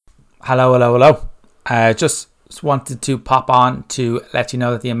Hello, hello, hello. Just wanted to pop on to let you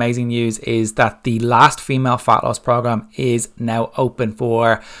know that the amazing news is that the last female fat loss program is now open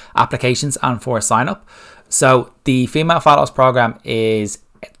for applications and for sign up. So the female fat loss program is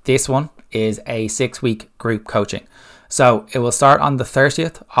a 6-week group coaching. So it will start on the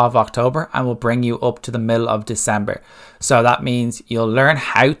 30th of October and will bring you up to the middle of December. So that means you'll learn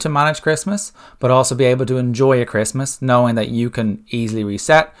how to manage Christmas, but also be able to enjoy a Christmas, knowing that you can easily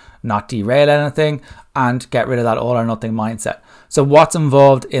reset, not derail anything, and get rid of that all or nothing mindset. So what's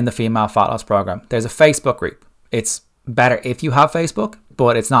involved in the female fat loss program? There's a Facebook group. It's better if you have Facebook,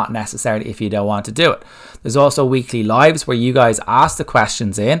 but it's not necessary if you don't want to do it. There's also weekly lives where you guys ask the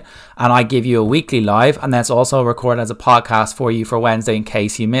questions in and I give you a weekly live, and that's also recorded as a podcast for you for Wednesday in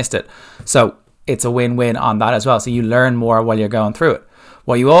case you missed it. So it's a win-win on that as well. So you learn more while you're going through it.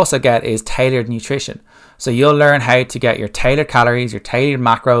 What you also get is tailored nutrition. So you'll learn how to get your tailored calories, your tailored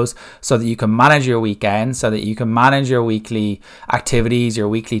macros, so that you can manage your weekend, so that you can manage your weekly activities, your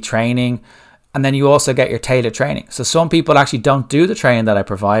weekly training. And then you also get your tailored training. So some people actually don't do the training that I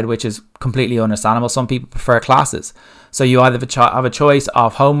provide, which is completely understandable. Some people prefer classes. So you either have a choice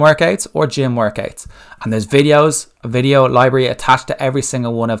of home workouts or gym workouts. And there's a video library attached to every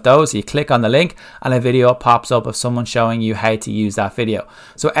single one of those. You click on the link and a video pops up of someone showing you how to use that video.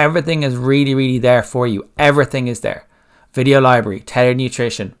 So everything is really, really there for you. Everything is there. Video library, tailored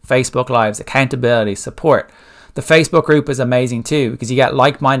nutrition, Facebook Lives, accountability, support. The Facebook group is amazing too, because you get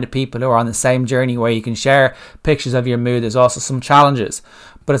like-minded people who are on the same journey where you can share pictures of your mood. There's also some challenges,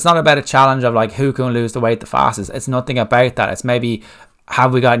 but it's not about a challenge of like who can lose the weight the fastest. It's nothing about that. It's maybe,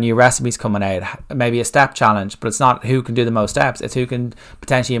 have we got new recipes coming out? Maybe a step challenge, but it's not who can do the most steps. It's who can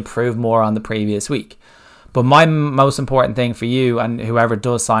potentially improve more on the previous week. But my most important thing for you and whoever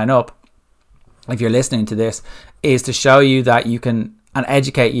does sign up, if you're listening to this, is to show you that you can, and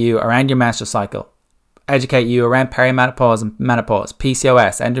educate you around your menstrual cycle. Educate you around perimenopause and menopause,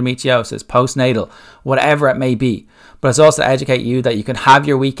 PCOS, endometriosis, postnatal, whatever it may be. But it's also to educate you that you can have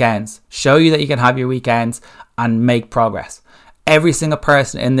your weekends, show you that you can have your weekends and make progress. Every single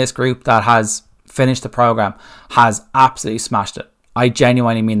person in this group that has finished the program has absolutely smashed it. I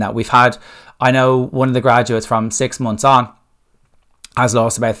genuinely mean that. I know one of the graduates from 6 months on has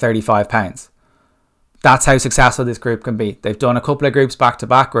lost about 35 pounds. That's how successful this group can be. They've done a couple of groups back to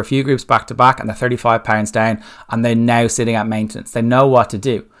back or a few groups back to back and they're 35 pounds down and they're now sitting at maintenance. They know what to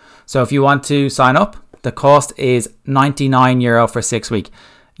do. So if you want to sign up, the cost is €99 for 6 weeks.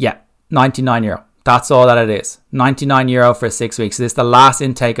 Yeah, €99. That's all that it is. €99 for 6 weeks. So this is the last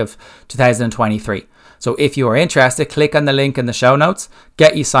intake of 2023. So if you are interested, click on the link in the show notes,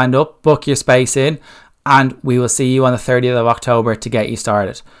 get you signed up, book your space in, and we will see you on the 30th of October to get you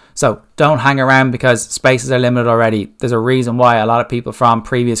started. So don't hang around because spaces are limited already. There's a reason why a lot of people from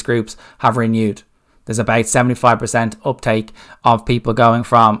previous groups have renewed. There's about 75% uptake of people going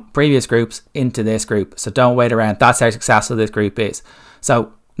from previous groups into this group. So don't wait around. That's how successful this group is.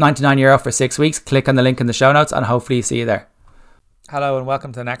 So €99 for 6 weeks. Click on the link in the show notes and hopefully see you there. Hello and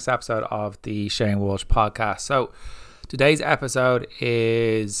welcome to the next episode of the Shane Walsh podcast. So today's episode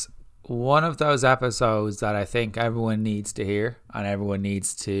is one of those episodes that I think everyone needs to hear and everyone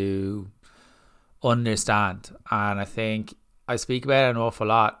needs to understand. And I think I speak about it an awful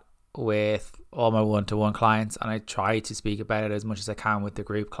lot with all my one-to-one clients, and I try to speak about it as much as I can with the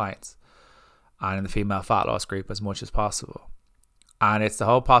group clients and in the female fat loss group as much as possible. And it's the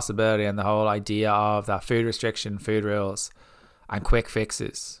whole possibility and the whole idea of that food restriction, food rules and quick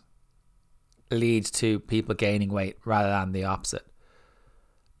fixes leads to people gaining weight rather than the opposite.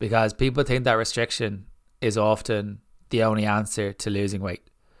 Because people think that restriction is often the only answer to losing weight.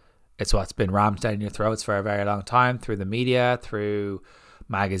 It's what's been rammed down your throats for a very long time through the media, through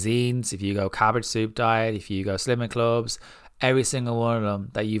magazines. If you go Cabbage Soup Diet, if you go Slimming Clubs, every single one of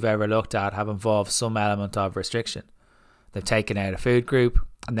them that you've ever looked at have involved some element of restriction. They've taken out a food group,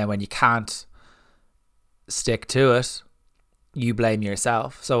 and then when you can't stick to it, you blame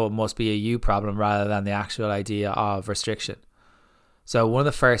yourself. So it must be a you problem rather than the actual idea of restriction. So one of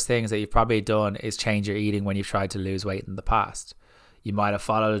the first things that you've probably done is change your eating when you've tried to lose weight in the past. You might have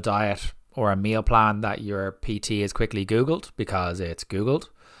followed a diet or a meal plan that your PT has quickly Googled because it's Googled.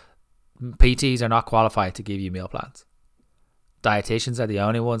 PTs are not qualified to give you meal plans. Dietitians are the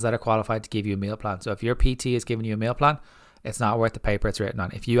only ones that are qualified to give you a meal plan. So if your PT is giving you a meal plan, it's not worth the paper it's written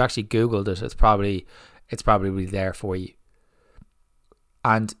on. If you actually Googled it, it's probably there for you.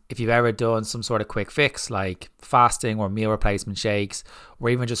 And if you've ever done some sort of quick fix like fasting or meal replacement shakes,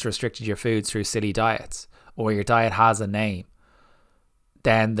 or even just restricted your foods through silly diets, or your diet has a name,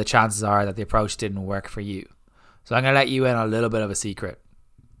 then the chances are that the approach didn't work for you. So I'm going to let you in on a little bit of a secret.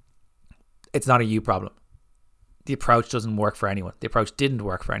 it's not a you problem. The approach doesn't work for anyone. The approach didn't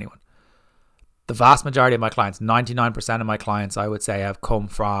work for anyone. The vast majority of my clients, 99% of my clients, I would say, have come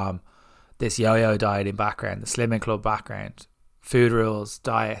from this yo-yo dieting background, the Slimming Club background, food rules,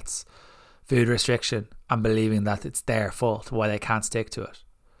 diets, food restriction, and believing that it's their fault why they can't stick to it.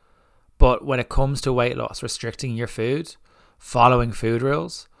 But when it comes to weight loss, restricting your food, following food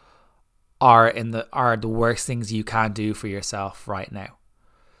rules are the worst things you can do for yourself right now.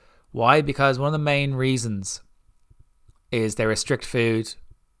 Why? Because one of the main reasons is they restrict food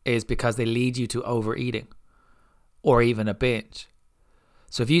is because they lead you to overeating or even a binge.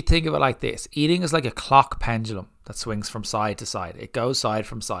 So if you think of it like this, eating is like a clock pendulum that swings from side to side. It goes side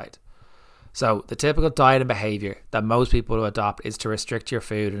from side. So the typical diet and behavior that most people will adopt is to restrict your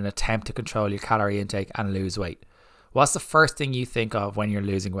food in an attempt to control your calorie intake and lose weight. What's the first thing you think of when you're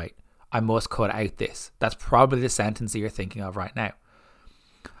losing weight? I must cut out this. That's probably the sentence that you're thinking of right now.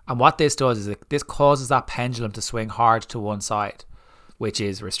 And what this does is this causes that pendulum to swing hard to one side, which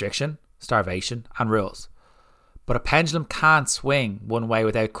is restriction, starvation, and rules. But a pendulum can't swing one way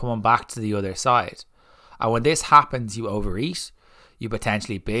without coming back to the other side. And when this happens, you overeat, you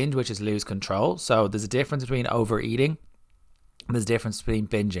potentially binge, which is lose control. So there's a difference between overeating and there's a difference between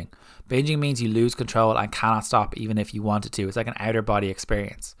binging. Binging means you lose control and cannot stop even if you wanted to. It's like an outer body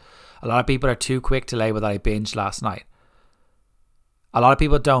experience. A lot of people are too quick to label that I binged last night. A lot of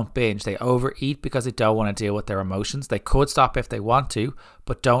people don't binge. They overeat because they don't want to deal with their emotions. They could stop if they want to,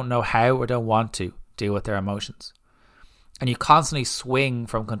 but don't know how or don't want to deal with their emotions. And you constantly swing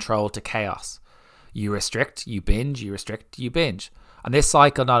from control to chaos. You restrict, you binge, you restrict, you binge. And this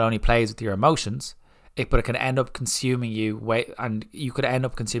cycle not only plays with your emotions, but it can end up consuming you and you could end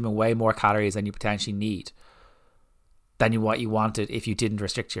up consuming way more calories than you potentially need than what you wanted if you didn't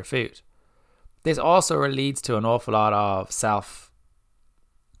restrict your food. This also leads to an awful lot of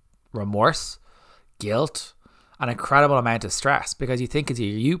self-remorse, guilt, an incredible amount of stress because you think it's a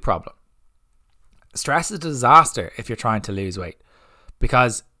you problem. Stress is a disaster if you're trying to lose weight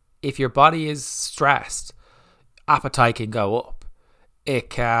because if your body is stressed, appetite can go up.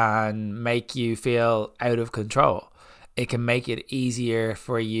 It can make you feel out of control. It can make it easier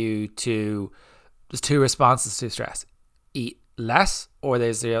for you to... There's two responses to stress. Eat less, or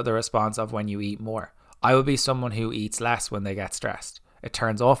there's the other response of when you eat more. I would be someone who eats less when they get stressed. It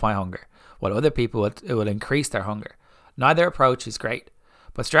turns off my hunger. While other people, it will increase their hunger. Neither approach is great.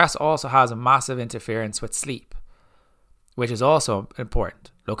 But stress also has a massive interference with sleep, which is also important.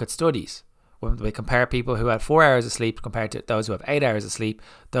 Look at studies. When we compare people who had 4 hours of sleep compared to those who have 8 hours of sleep,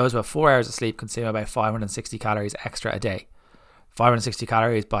 those who have 4 hours of sleep consume about 560 calories extra a day. 560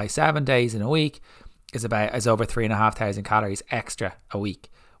 calories by 7 days in a week is over 3,500 calories extra a week,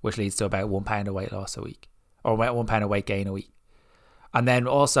 which leads to about 1 pound of weight loss a week, or 1 pound of weight gain a week. And then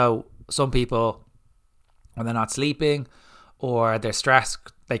also some people, when they're not sleeping or they're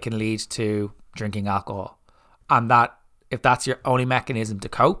stressed, they can lead to drinking alcohol. And that, if that's your only mechanism to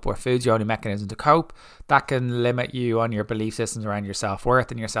cope, or food's your only mechanism to cope, that can limit you on your belief systems around your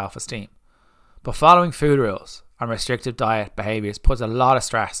self-worth and your self-esteem. But following food rules and restrictive diet behaviors puts a lot of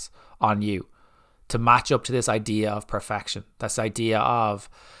stress on you to match up to this idea of perfection. This idea of,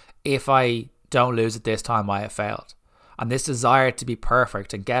 if I don't lose it this time, I have failed. And this desire to be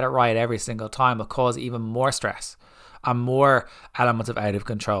perfect and get it right every single time will cause even more stress and more elements of out of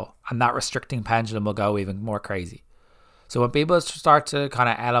control. And that restricting pendulum will go even more crazy. So when people start to kind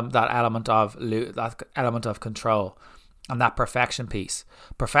of that element of control and that perfection piece,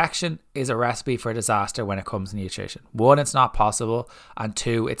 perfection is a recipe for disaster when it comes to nutrition. 1, it's not possible, and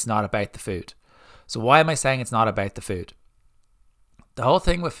 2, it's not about the food. So why am I saying it's not about the food? The whole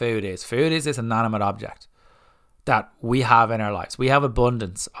thing with food is this inanimate object that we have in our lives. We have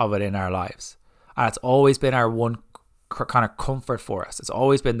abundance of it in our lives, and it's always been our one kind of comfort for us. It's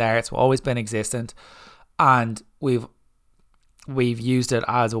always been there. It's always been existent, and we've used it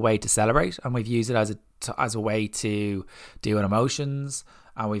as a way to celebrate, and we've used it as a way to deal with emotions,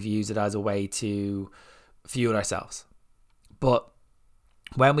 and we've used it as a way to fuel ourselves. But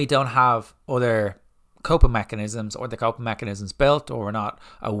when we don't have other coping mechanisms, or the coping mechanisms built, or we're not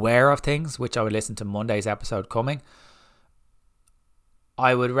aware of things, which I would listen to Monday's episode coming,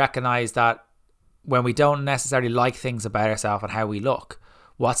 I would recognize that when we don't necessarily like things about ourselves and how we look,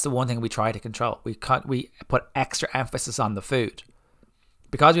 what's the one thing we try to control? We put extra emphasis on the food.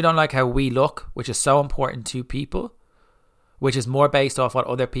 Because we don't like how we look, which is so important to people, which is more based off what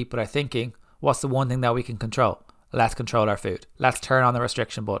other people are thinking, what's the one thing that we can control? Let's control our food. Let's turn on the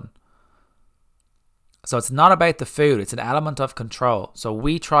restriction button. So it's not about the food, it's an element of control. So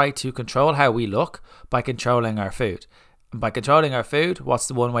we try to control how we look by controlling our food. And by controlling our food, what's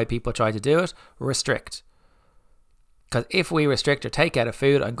the one way people try to do it? Restrict. Because if we restrict or take out of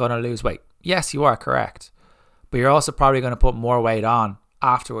food, I'm going to lose weight. Yes, you are correct. But you're also probably going to put more weight on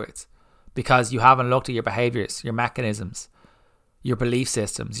afterwards because you haven't looked at your behaviors, your mechanisms, your belief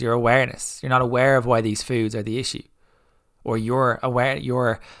systems, your awareness. You're not aware of why these foods are the issue, or your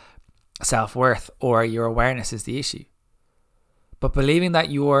self-worth or your awareness is the issue. But believing that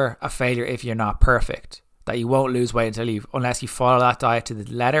you're a failure if you're not perfect, that you won't lose weight unless you follow that diet to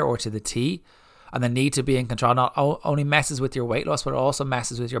the letter or to the T, and the need to be in control not only messes with your weight loss, but it also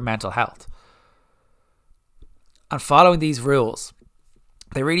messes with your mental health. And following these rules,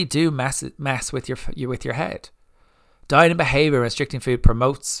 they really do mess with your head. Diet and behavior restricting food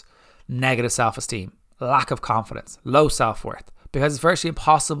promotes negative self-esteem, lack of confidence, low self-worth, because it's virtually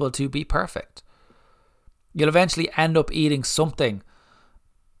impossible to be perfect. You'll eventually end up eating something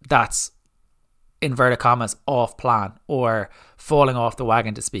that's, inverted commas, off plan or falling off the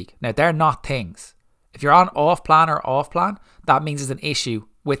wagon to speak. Now, they're not things. If you're on off plan or off plan, that means there's an issue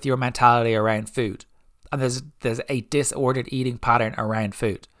with your mentality around food. And there's a disordered eating pattern around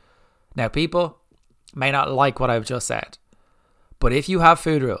food. Now, people may not like what I've just said, but if you have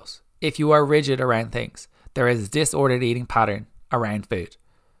food rules, if you are rigid around things, there is a disordered eating pattern around food.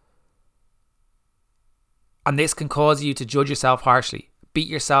 And this can cause you to judge yourself harshly, beat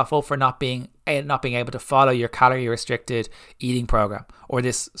yourself up for not being able to follow your calorie restricted eating program or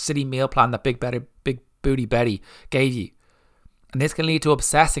this city meal plan that Big Booty Betty gave you. And this can lead to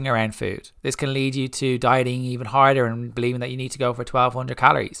obsessing around food. This can lead you to dieting even harder and believing that you need to go for 1,200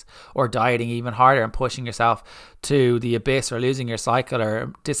 calories, or dieting even harder and pushing yourself to the abyss, or losing your cycle, or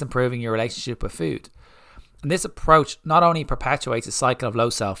disimproving your relationship with food. And this approach not only perpetuates a cycle of low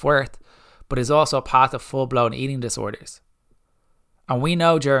self-worth, but is also a path of full-blown eating disorders. And we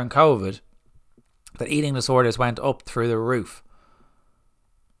know during COVID that eating disorders went up through the roof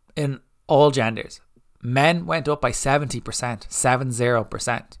in all genders. Men went up by 70%,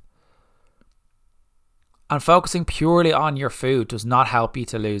 70%. And focusing purely on your food does not help you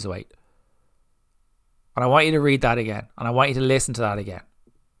to lose weight. And I want you to read that again. And I want you to listen to that again.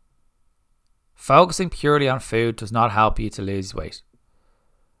 Focusing purely on food does not help you to lose weight.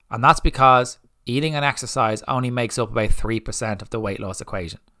 And that's because eating and exercise only makes up about 3% of the weight loss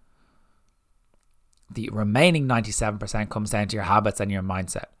equation. The remaining 97% comes down to your habits and your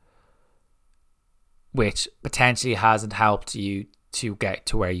mindset, which potentially hasn't helped you to get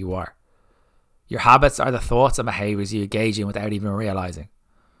to where you are. Your habits are the thoughts and behaviors you engage in without even realizing.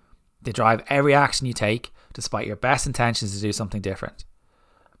 They drive every action you take, despite your best intentions to do something different.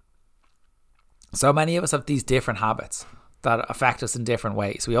 So many of us have these different habits that affect us in different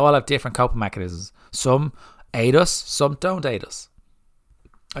ways. We all have different coping mechanisms. Some aid us, some don't aid us.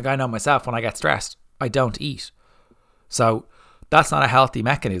 Like, I know myself, when I get stressed, I don't eat. So that's not a healthy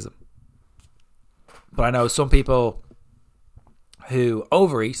mechanism. But I know some people who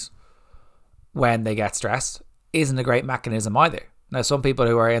overeat when they get stressed isn't a great mechanism either. Now, some people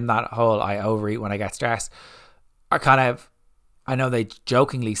who are in that whole I overeat when I get stressed are kind of, I know they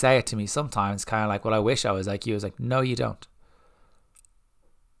jokingly say it to me sometimes, kind of like, well, I wish I was like you. I was like, no, you don't.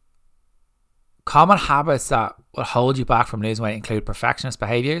 Common habits that will hold you back from losing weight include perfectionist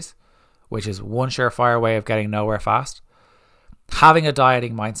behaviors, which is one surefire way of getting nowhere fast, having a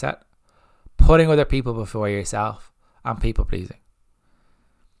dieting mindset, putting other people before yourself, and people pleasing.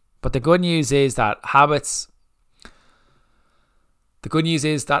 But the good news is that about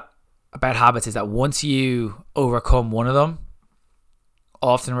habits is that once you overcome one of them,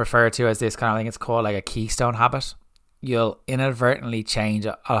 often referred to as this kind of thing, it's called like a keystone habit, you'll inadvertently change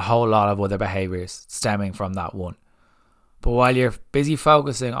a whole lot of other behaviors stemming from that one. But while you're busy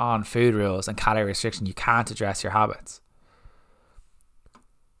focusing on food rules and calorie restriction, you can't address your habits.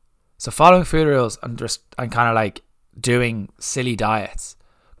 So following food rules and kind of like doing silly diets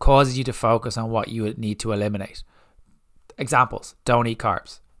causes you to focus on what you would need to eliminate. Examples: don't eat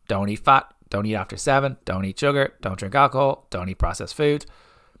carbs, don't eat fat, don't eat after 7, don't eat sugar, don't drink alcohol, don't eat processed food.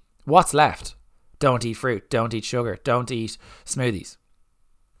 What's left? Don't eat fruit, don't eat sugar, don't eat smoothies.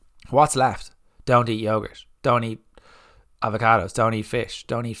 What's left? Don't eat yogurt, don't eat avocados, don't eat fish,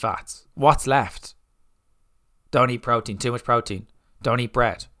 don't eat fats. What's left? Don't eat protein, too much protein, don't eat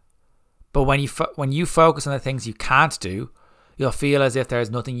bread. But when you focus on the things you can't do, you'll feel as if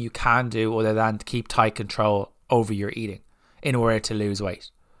there's nothing you can do other than to keep tight control over your eating in order to lose weight.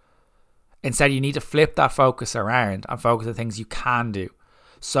 Instead, you need to flip that focus around and focus on things you can do.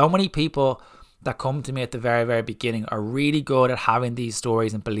 So many people that come to me at the very, very beginning are really good at having these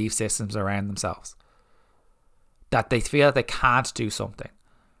stories and belief systems around themselves, that they feel that they can't do something.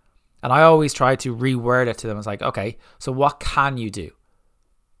 And I always try to reword it to them. It's like, okay, so what can you do?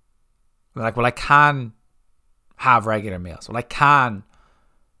 I'm like, well, I can have regular meals. Well, I can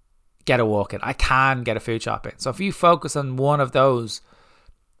get a walk in. I can get a food shop in. So if you focus on one of those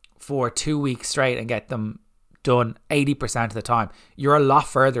for 2 weeks straight and get them done 80% of the time, you're a lot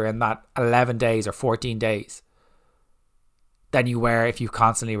further in that 11 days or 14 days than you were if you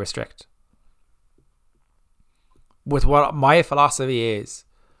constantly restrict. With what my philosophy is,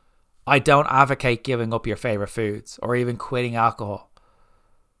 I don't advocate giving up your favorite foods or even quitting alcohol.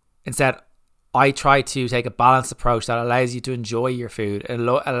 Instead, I try to take a balanced approach that allows you to enjoy your food. It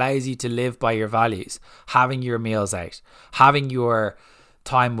allows you to live by your values, having your meals out, having your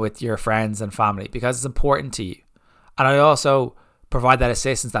time with your friends and family, because it's important to you. And I also provide that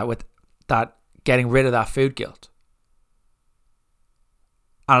assistance with that getting rid of that food guilt.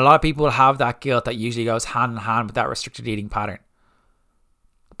 And a lot of people have that guilt that usually goes hand in hand with that restricted eating pattern.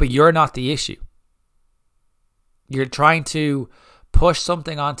 But you're not the issue. You're trying to push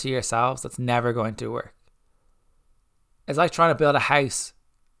something onto yourselves that's never going to work. It's like trying to build a house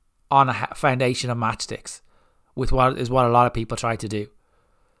on a foundation of matchsticks, with what a lot of people try to do.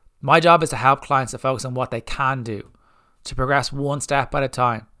 My job is to help clients to focus on what they can do, to progress one step at a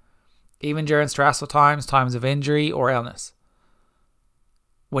time, even during stressful times, times of injury or illness.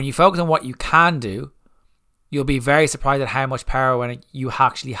 When you focus on what you can do, you'll be very surprised at how much power you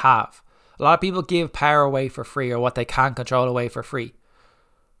actually have. A lot of people give power away for free, or what they can control away for free,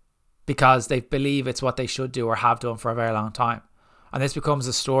 because they believe it's what they should do or have done for a very long time. And this becomes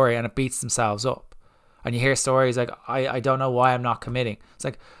a story and it beats themselves up. And you hear stories like, I don't know why I'm not committing. It's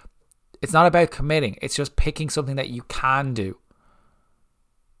like, it's not about committing. It's just picking something that you can do.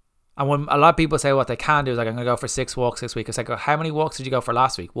 And when a lot of people say what they can do is like, I'm going to go for 6 walks this week. It's like, how many walks did you go for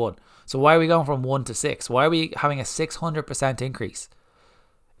last week? 1. So why are we going from 1 to 6? Why are we having a 600% increase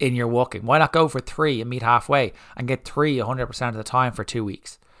in your walking? Why not go for 3 and meet halfway and get 3 100% of the time for 2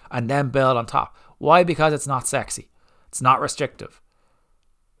 weeks and then build on top? Why? Because it's not sexy. It's not restrictive.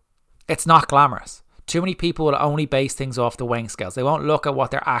 It's not glamorous. Too many people will only base things off the weighing scales. They won't look at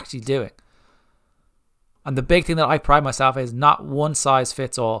what they're actually doing. And the big thing that I pride myself is not one size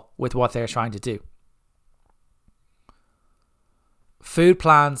fits all with what they're trying to do. Food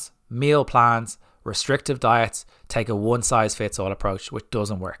plans, meal plans, restrictive diets take a one size fits all approach, which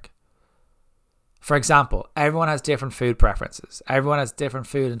doesn't work. For example, everyone has different food preferences. Everyone has different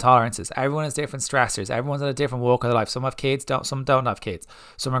food intolerances. Everyone has different stressors. Everyone's at a different walk of their life. Some have kids, some don't have kids.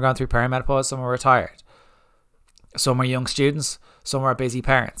 Some are going through perimenopause, some are retired. Some are young students, some are busy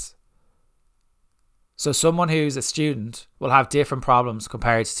parents. So someone who's a student will have different problems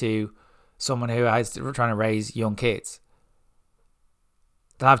compared to someone who is trying to raise young kids.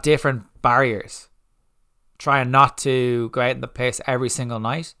 They'll have different barriers, trying not to go out in the piss every single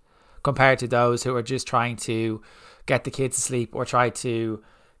night, compared to those who are just trying to get the kids to sleep or try to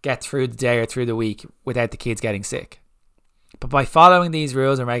get through the day or through the week without the kids getting sick. But by following these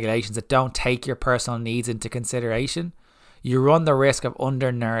rules and regulations that don't take your personal needs into consideration, you run the risk of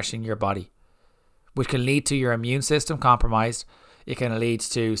undernourishing your body, which can lead to your immune system compromised. It can lead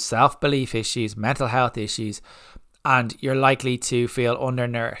to self-belief issues, mental health issues, and you're likely to feel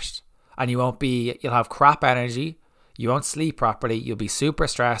undernourished. And you'll have crap energy, you won't sleep properly, you'll be super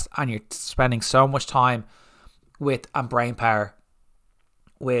stressed, and you're spending so much time and brain power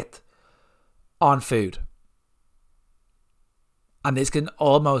on food. And this can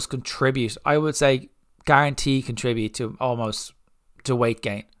almost contribute, I would say guarantee contribute to weight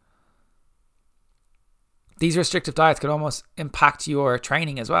gain. These restrictive diets can almost impact your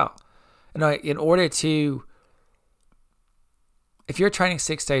training as well. If you're training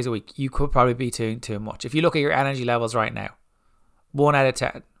 6 days a week, you could probably be doing too much. If you look at your energy levels right now, 1 out of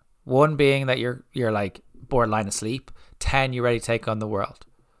 10, 1 being that you're like borderline asleep, 10 you're ready to take on the world.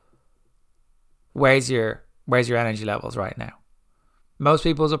 Where's your energy levels right now? Most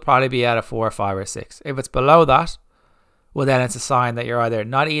people's will probably be at a 4 or 5 or 6. If it's below that, well then it's a sign that you're either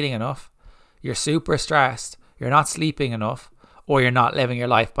not eating enough, you're super stressed, you're not sleeping enough, or you're not living your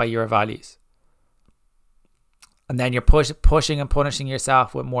life by your values. And then you're pushing and punishing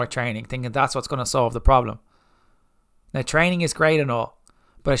yourself with more training, thinking that's what's going to solve the problem. Now, training is great and all,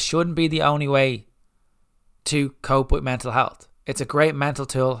 but it shouldn't be the only way to cope with mental health. It's a great mental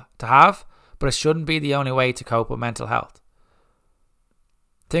tool to have, but it shouldn't be the only way to cope with mental health.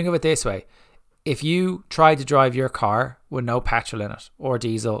 Think of it this way. If you try to drive your car with no petrol in it, or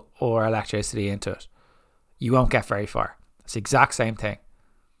diesel, or electricity into it, you won't get very far. It's the exact same thing.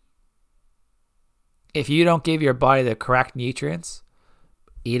 If you don't give your body the correct nutrients,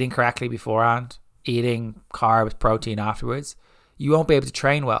 eating correctly beforehand, eating carbs, protein afterwards, you won't be able to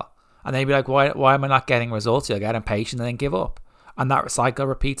train well. And then you'll be like, why am I not getting results? You'll get impatient and then give up. And that cycle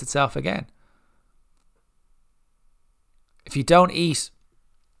repeats itself again. If you don't eat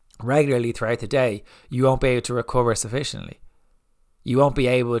regularly throughout the day, you won't be able to recover sufficiently. You won't be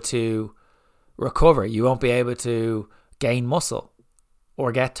able to recover. You won't be able to gain muscle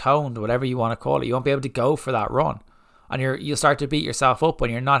or get toned, whatever you want to call it. You won't be able to go for that run. And you'll start to beat yourself up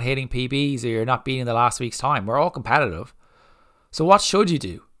when you're not hitting PBs or you're not beating the last week's time. We're all competitive. So what should you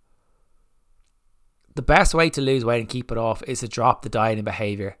do? The best way to lose weight and keep it off is to drop the dieting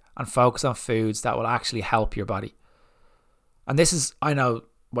behavior and focus on foods that will actually help your body. And this is, I know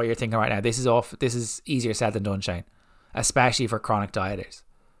what you're thinking right now. This is easier said than done, Shane, especially for chronic dieters.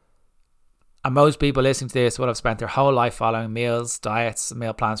 And most people listening to this will have spent their whole life following meals, diets,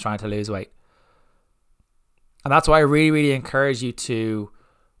 meal plans, trying to lose weight. And that's why I really, really encourage you to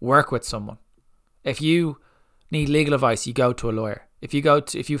work with someone. If you need legal advice, you go to a lawyer. If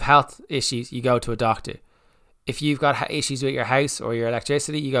you've health issues, you go to a doctor. If you've got issues with your house or your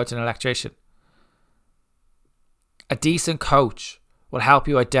electricity, you go to an electrician. A decent coach will help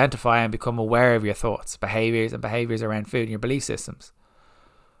you identify and become aware of your thoughts, behaviors around food and your belief systems.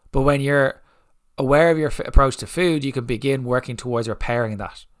 But when you're aware of your approach to food, you can begin working towards repairing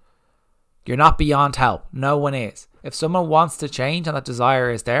that. You're not beyond help. No one is. If someone wants to change and that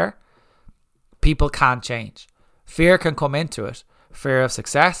desire is there, people can change. Fear can come into it. Fear of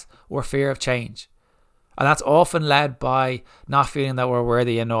success or fear of change. And that's often led by not feeling that we're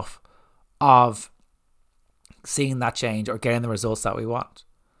worthy enough of seeing that change or getting the results that we want.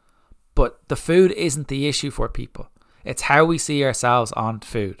 But the food isn't the issue for people. It's how we see ourselves on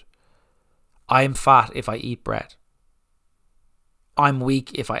food. I'm fat if I eat bread. I'm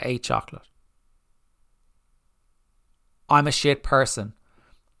weak if I ate chocolate. I'm a shit person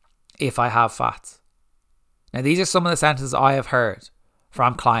if I have fats. Now, these are some of the sentences I have heard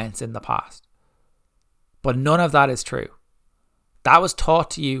from clients in the past. But none of that is true. That was taught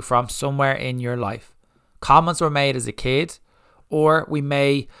to you from somewhere in your life. Comments were made as a kid, or we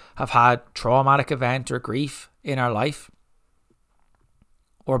may have had traumatic event or grief in our life,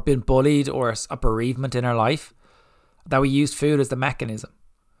 or been bullied or a bereavement in our life, that we used food as the mechanism.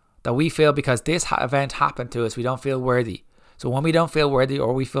 That we feel because this event happened to us, we don't feel worthy. So when we don't feel worthy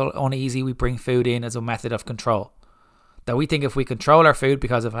or we feel uneasy, we bring food in as a method of control. That we think if we control our food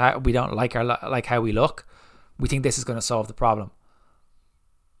because of how we don't like how we look, we think this is going to solve the problem.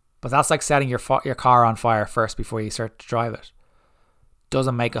 But that's like setting your car on fire first before you start to drive it.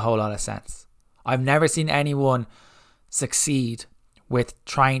 Doesn't make a whole lot of sense. I've never seen anyone succeed with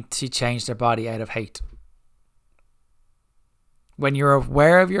trying to change their body out of hate. When you're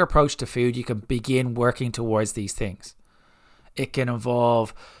aware of your approach to food, you can begin working towards these things. It can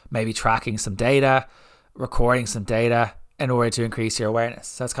involve maybe tracking some data, recording some data in order to increase your awareness.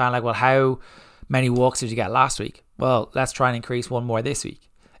 So it's kind of like, well, how many walks did you get last week? Well, let's try and increase one more this week.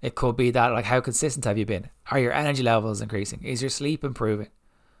 It could be that, like, how consistent have you been? Are your energy levels increasing? Is your sleep improving?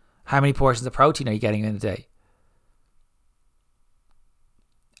 How many portions of protein are you getting in a day?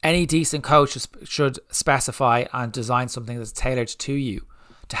 Any decent coach should specify and design something that's tailored to you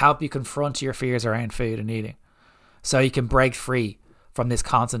to help you confront your fears around food and eating, so you can break free from this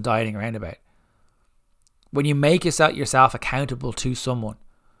constant dieting roundabout. When you make yourself accountable to someone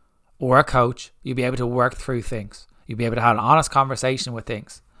or a coach, you'll be able to work through things. You'll be able to have an honest conversation with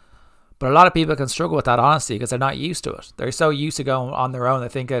things. But a lot of people can struggle with that honesty because they're not used to it. They're so used to going on their own. They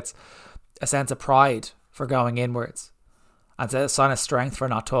think it's a sense of pride for going inwards. And it's a sign of strength for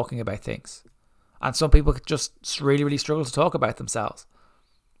not talking about things. And some people just really, really struggle to talk about themselves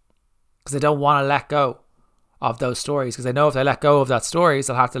because they don't want to let go of those stories, because they know if they let go of that stories,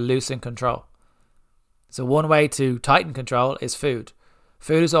 they'll have to loosen control. So one way to tighten control is food.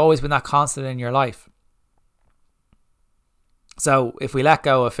 Food has always been that constant in your life. So if we let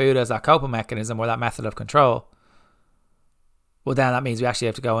go of food as that coping mechanism or that method of control, well, then that means we actually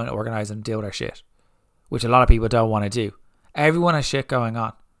have to go and organise and deal with our shit, which a lot of people don't want to do. Everyone has shit going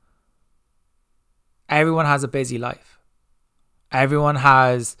on. Everyone has a busy life. Everyone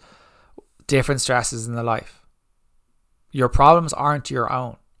has different stresses in their life. Your problems aren't your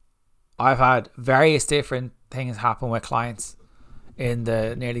own. I've had various different things happen with clients in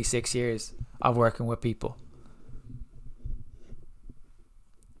the nearly 6 years of working with people.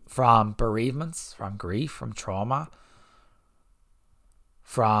 From bereavements, from grief, from trauma,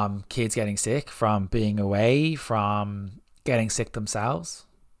 from kids getting sick, from being away, from getting sick themselves,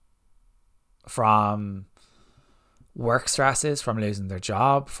 from work stresses, from losing their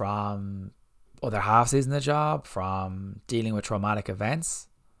job, from other halves losing their job, from dealing with traumatic events.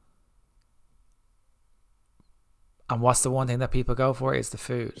 And what's the one thing that people go for? Is the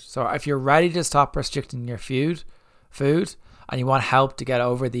food. So if you're ready to stop restricting your food, and you want help to get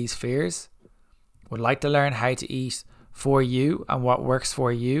over these fears, would like to learn how to eat for you and what works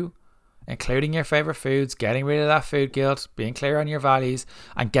for you, including your favorite foods, getting rid of that food guilt, being clear on your values,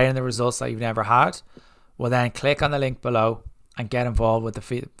 and getting the results that you've never had, well then click on the link below and get involved with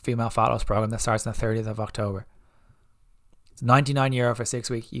the Female Fat Loss program that starts on the 30th of October. It's €99 for 6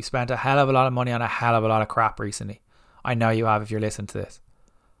 weeks. You spent a hell of a lot of money on a hell of a lot of crap recently. I know you have if you're listening to this.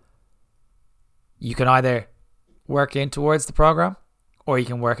 You can either work in towards the program or you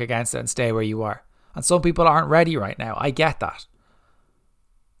can work against it and stay where you are. And some people aren't ready right now. I get that.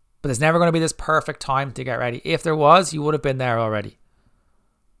 But there's never going to be this perfect time to get ready. If there was, you would have been there already.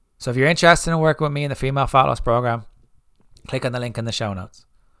 So if you're interested in working with me in the Female Fat Loss program, click on the link in the show notes.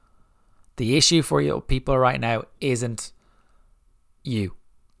 The issue for you people right now isn't you.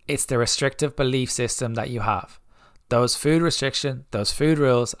 It's the restrictive belief system that you have. Those food restrictions, those food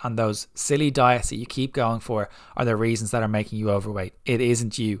rules, and those silly diets that you keep going for are the reasons that are making you overweight. It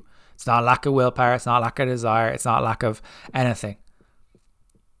isn't you. It's not lack of willpower. It's not lack of desire. It's not lack of anything.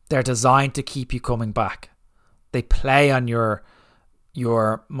 They're designed to keep you coming back. They play on your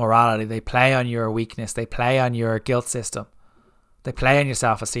morality. They play on your weakness. They play on your guilt system. They play on your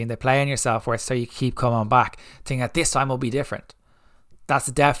self-esteem. They play on your self-worth, so you keep coming back, thinking that this time will be different. That's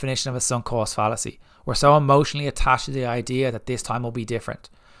the definition of a sunk cost fallacy. We're so emotionally attached to the idea that this time will be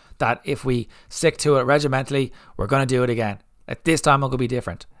different, that if we stick to it regimentally, we're going to do it again. At this time, it will be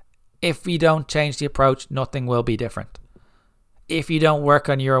different. If we don't change the approach, nothing will be different. If you don't work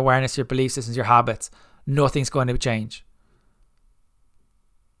on your awareness, your belief systems, your habits, nothing's going to change.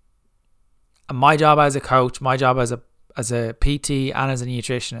 And my job as a coach, my job as a PT and as a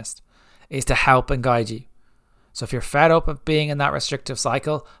nutritionist is to help and guide you. So if you're fed up of being in that restrictive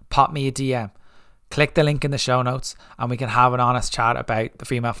cycle, pop me a DM. Click the link in the show notes and we can have an honest chat about the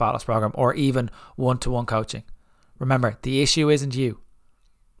Female Fat Loss program or even one-to-one coaching. Remember, the issue isn't you.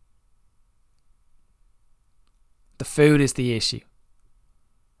 The food is the issue.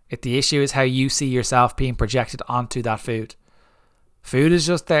 If the issue is how you see yourself being projected onto that food. Food is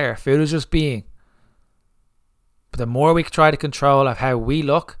just there. Food is just being. But the more we try to control of how we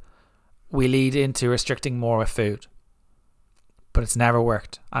look, we lead into restricting more with food. But it's never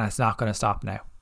worked and it's not going to stop now.